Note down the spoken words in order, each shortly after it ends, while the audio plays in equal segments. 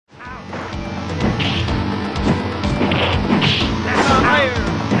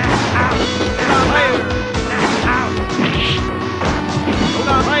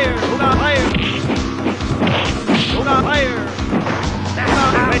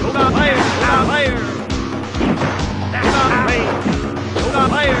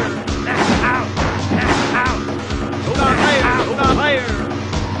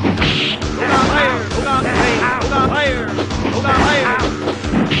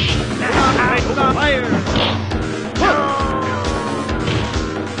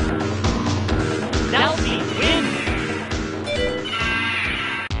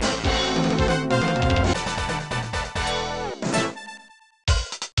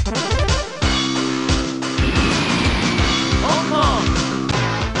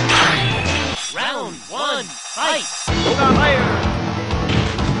fight! Hold on fire!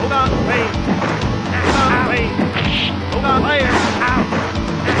 Hold on, wait! Hold on, wait! Hold on fire! Out!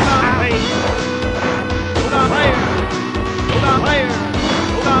 Hold on, wait! Hold on fire! Hold on fire!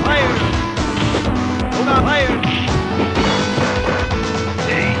 Hold on fire! Hold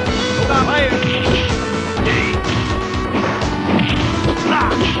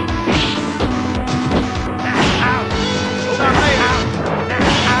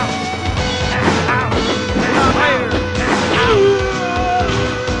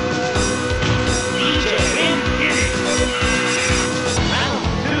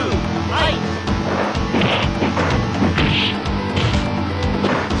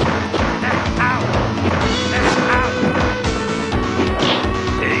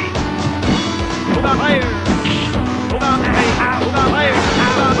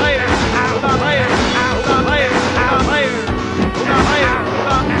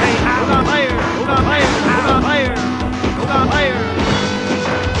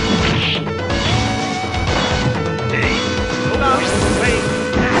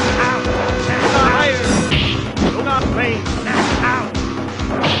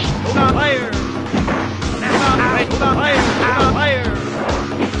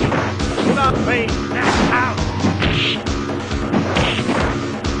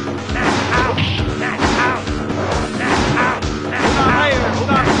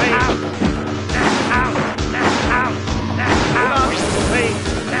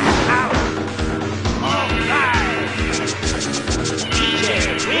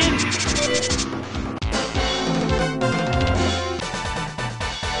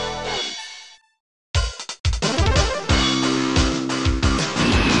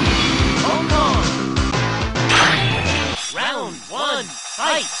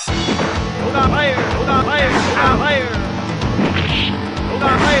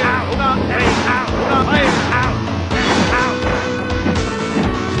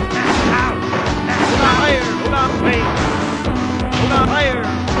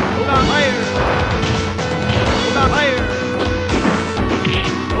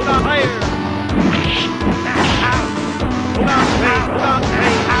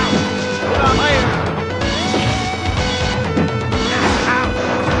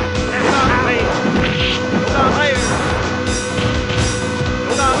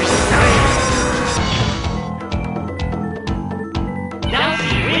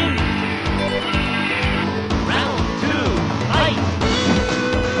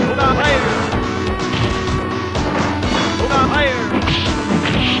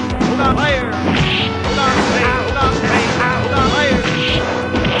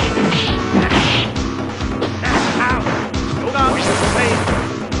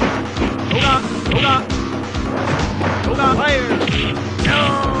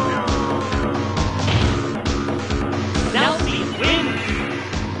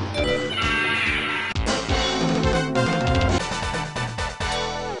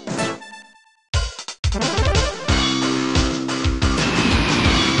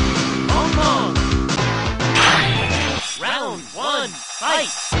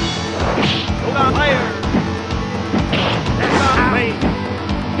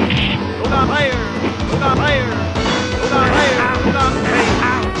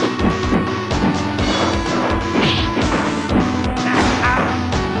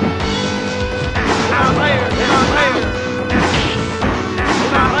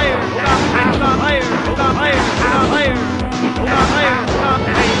on fire! Hold on fire!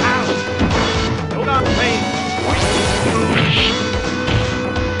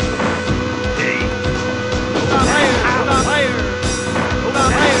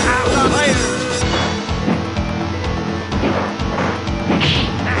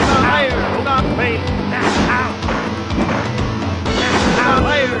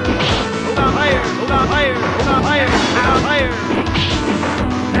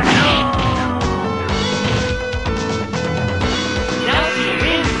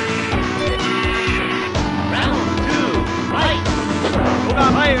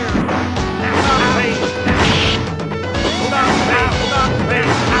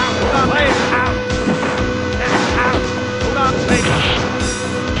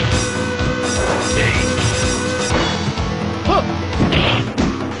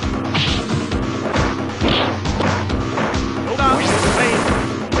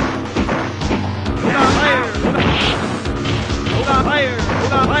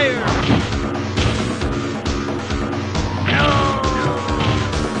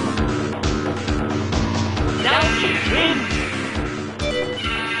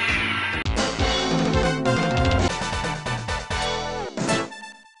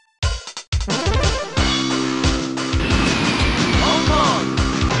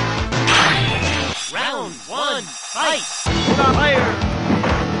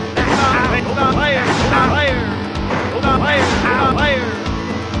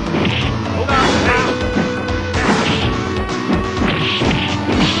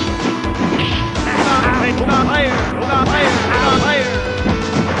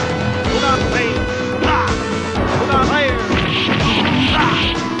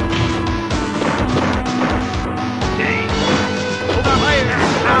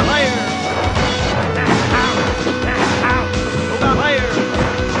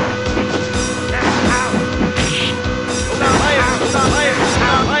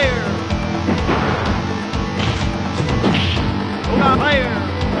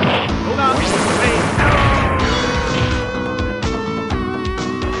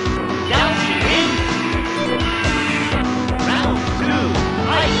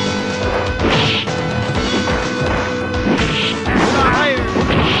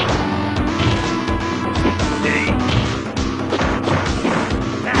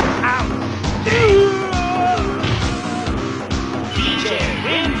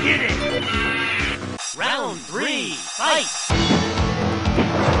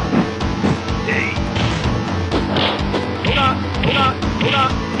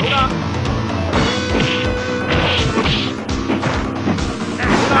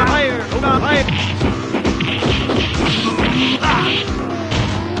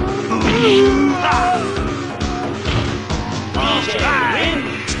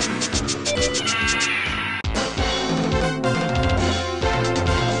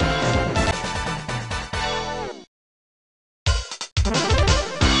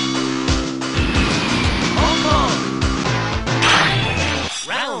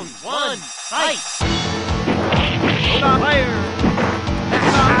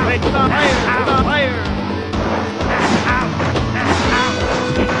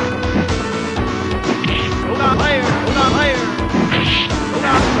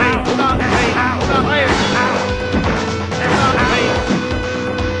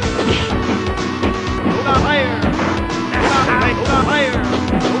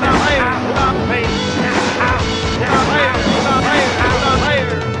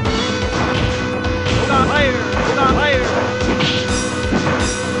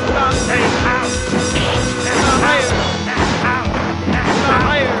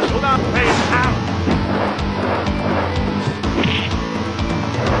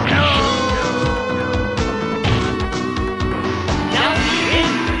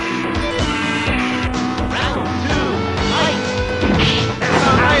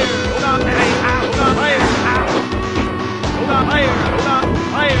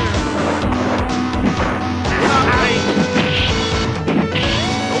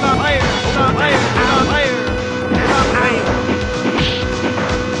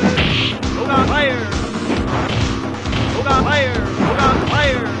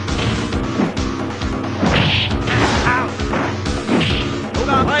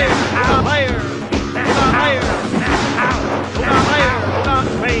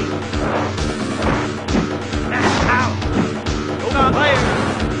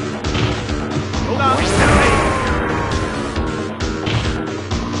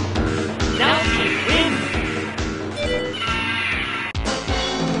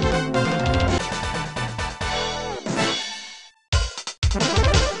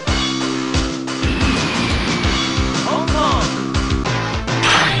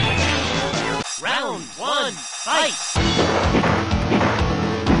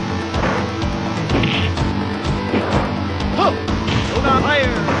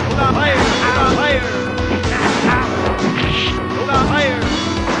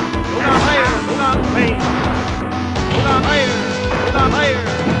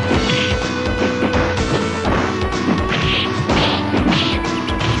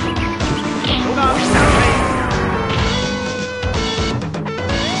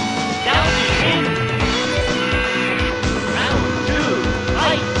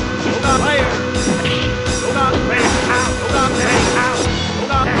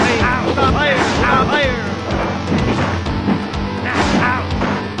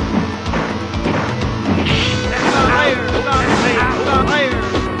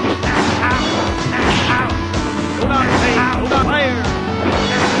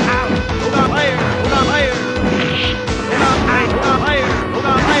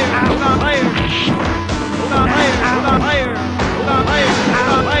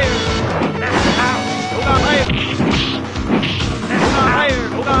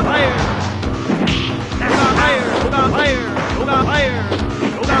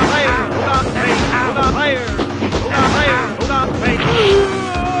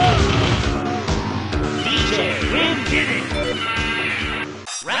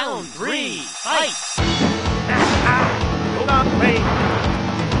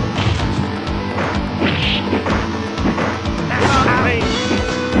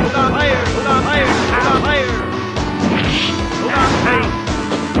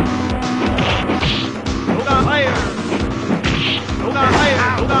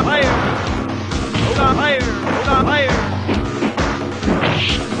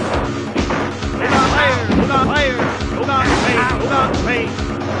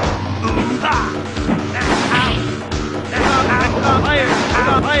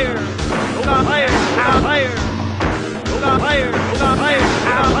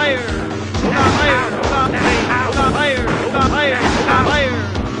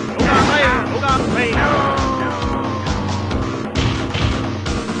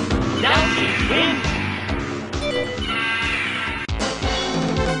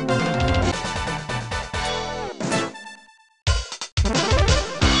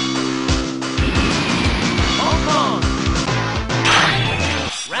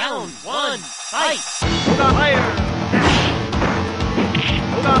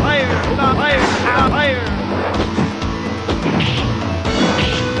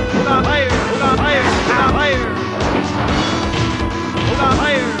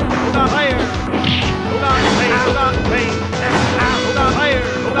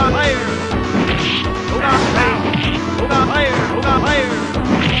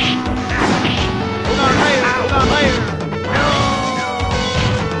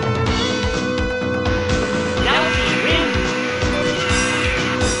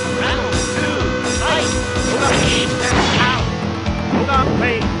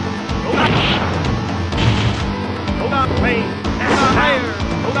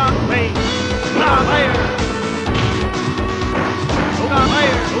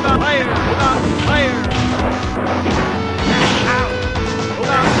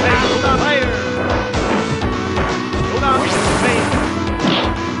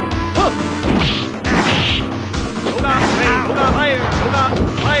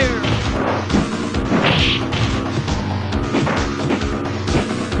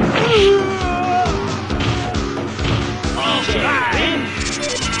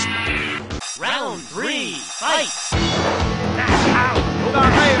 Round 3, fight!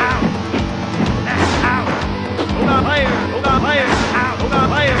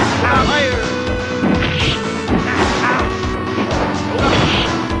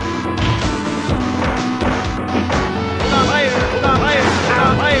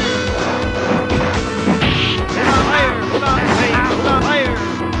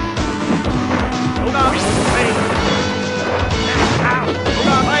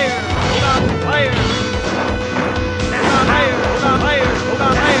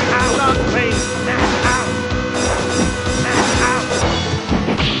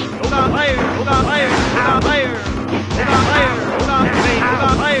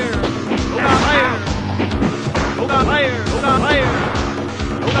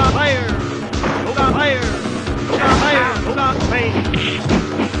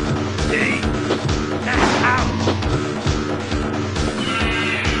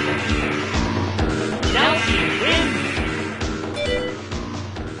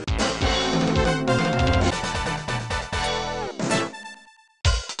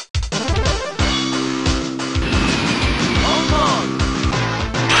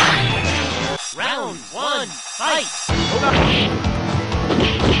 Round 1, fight!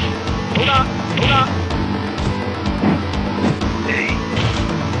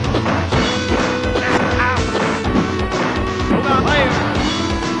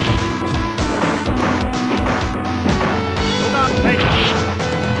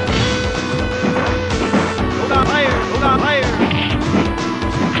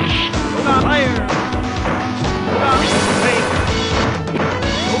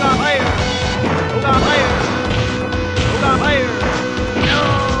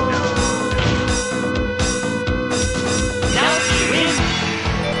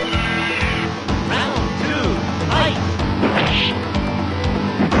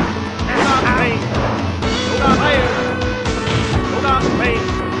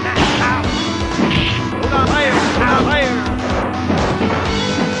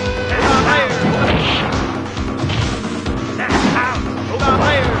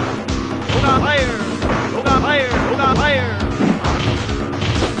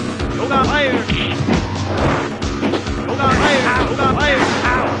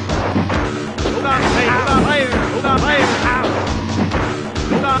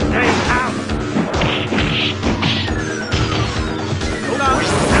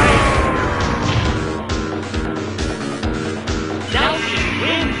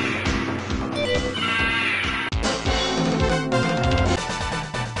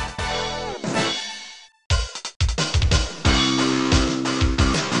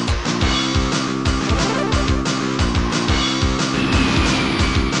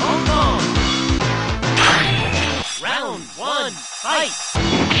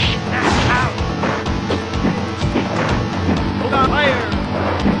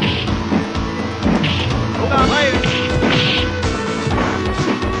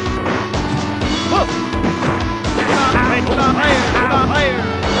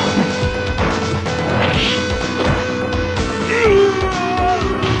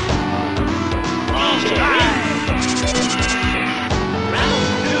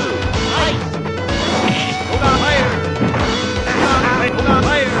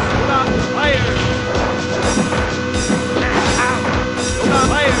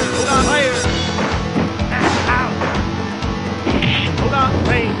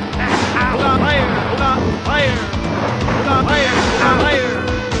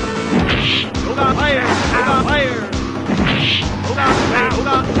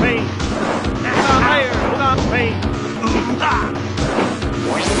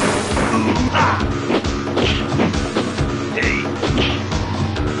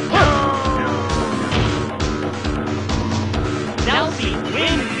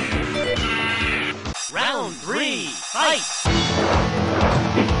 Round 3, fight!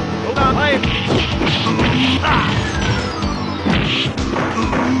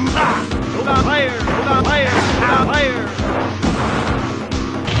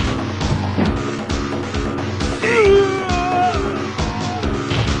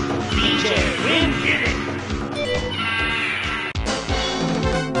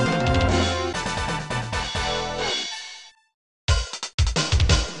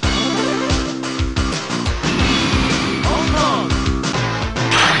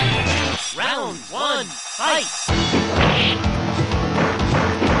 fight!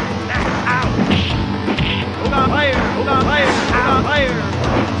 Out! Hold on fire! Hold on fire! Hold on fire!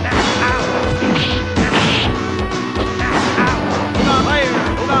 Out! Hold on fire!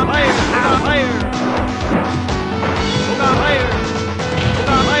 Hold on fire! Hold on fire! Hold on fire! Hold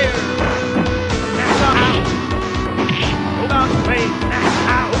on fire! Hold on out! Hold on wait!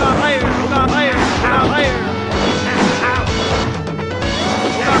 Hold on fire! Hold on fire! Hold on fire! Out!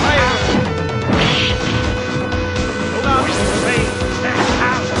 Hold on fire! Hold on wait!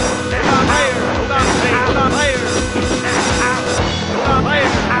 Out! Hold on fire! Hold on wait! Hold on fire!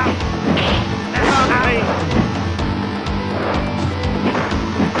 Out!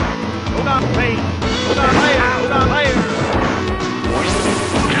 Hold on fire! Out!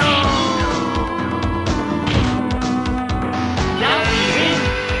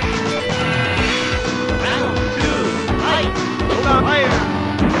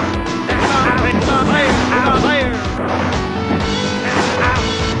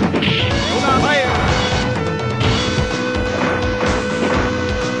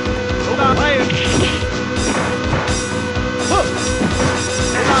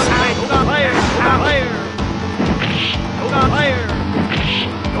 Hold on wait!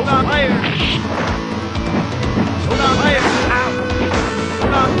 Hold on wait! Hold on fire!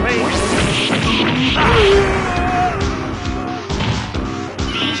 Hold on fire!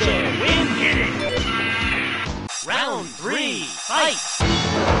 Round 3, fight!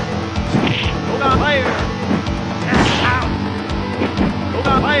 Hold on fire! Out! Hold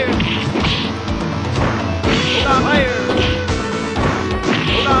on fire! Hold on fire!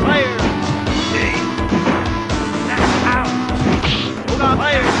 Hold on fire! Out! Hold on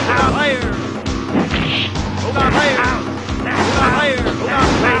fire! Hold on fire! Hold on fire! Out! Hold on fire! Hold on fire! Hold on fire! Hold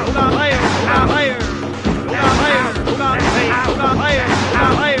on fire! Hold on fire! Hold on fire! Hold on fire! Hold on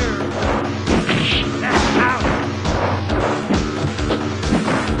fire! Out!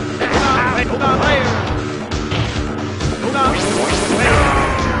 Hold on fire! Hold on wait!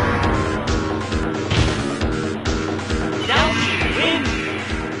 Down to win!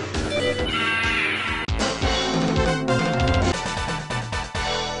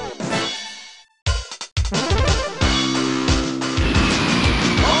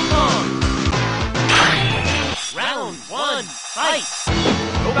 Hold on! Round 1, fight!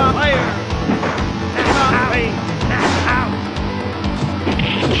 Hold on fire! Hold on wait! Out!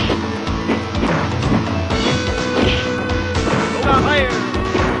 Hold on fire!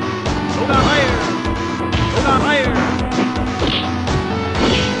 Hold on fire! Hold on fire!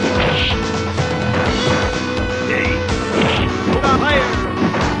 Hold on fire!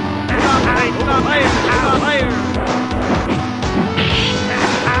 Hold on fire! Hold on fire! Hold on fire!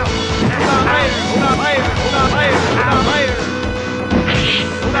 Out! Hold on fire! Hold on fire! Hold on fire! Hold on fire! Hold on fire!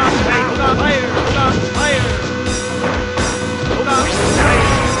 Hold on fire!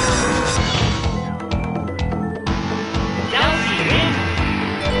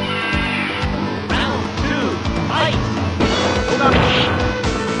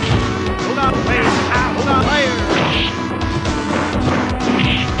 Hold on fire! Hold on fire!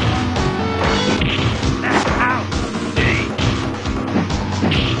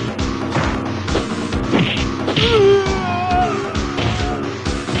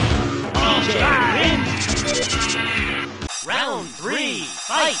 Round 3,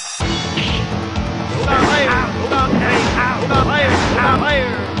 fight! Hold on fire! Hold on fire! Hold on fire! Hold on fire!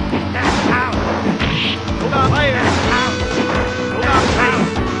 Out! Hold on fire! Out! Hold on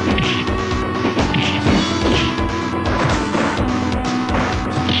fire!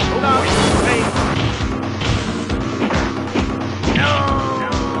 Hold on fire! No!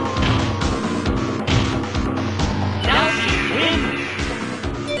 Now you win!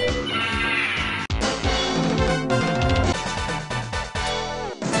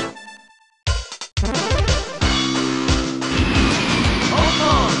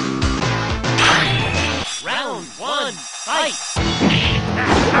 Fight!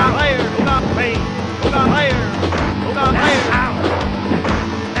 Hold on fire! Hold on fire! Hold on fire! Hold on fire! Out!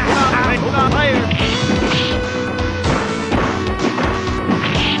 Hold on fire! Hold on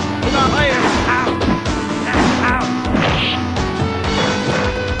fire! Hold on fire! Out! Out!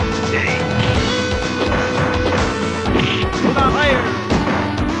 Hold on fire!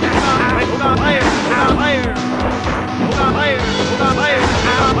 Hold on fire! Hold on fire! Hold on fire! Hold on fire!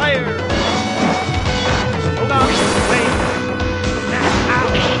 Hold on fire! Hold on, wait.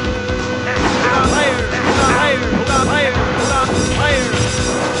 Out. Hold on fire. Hold on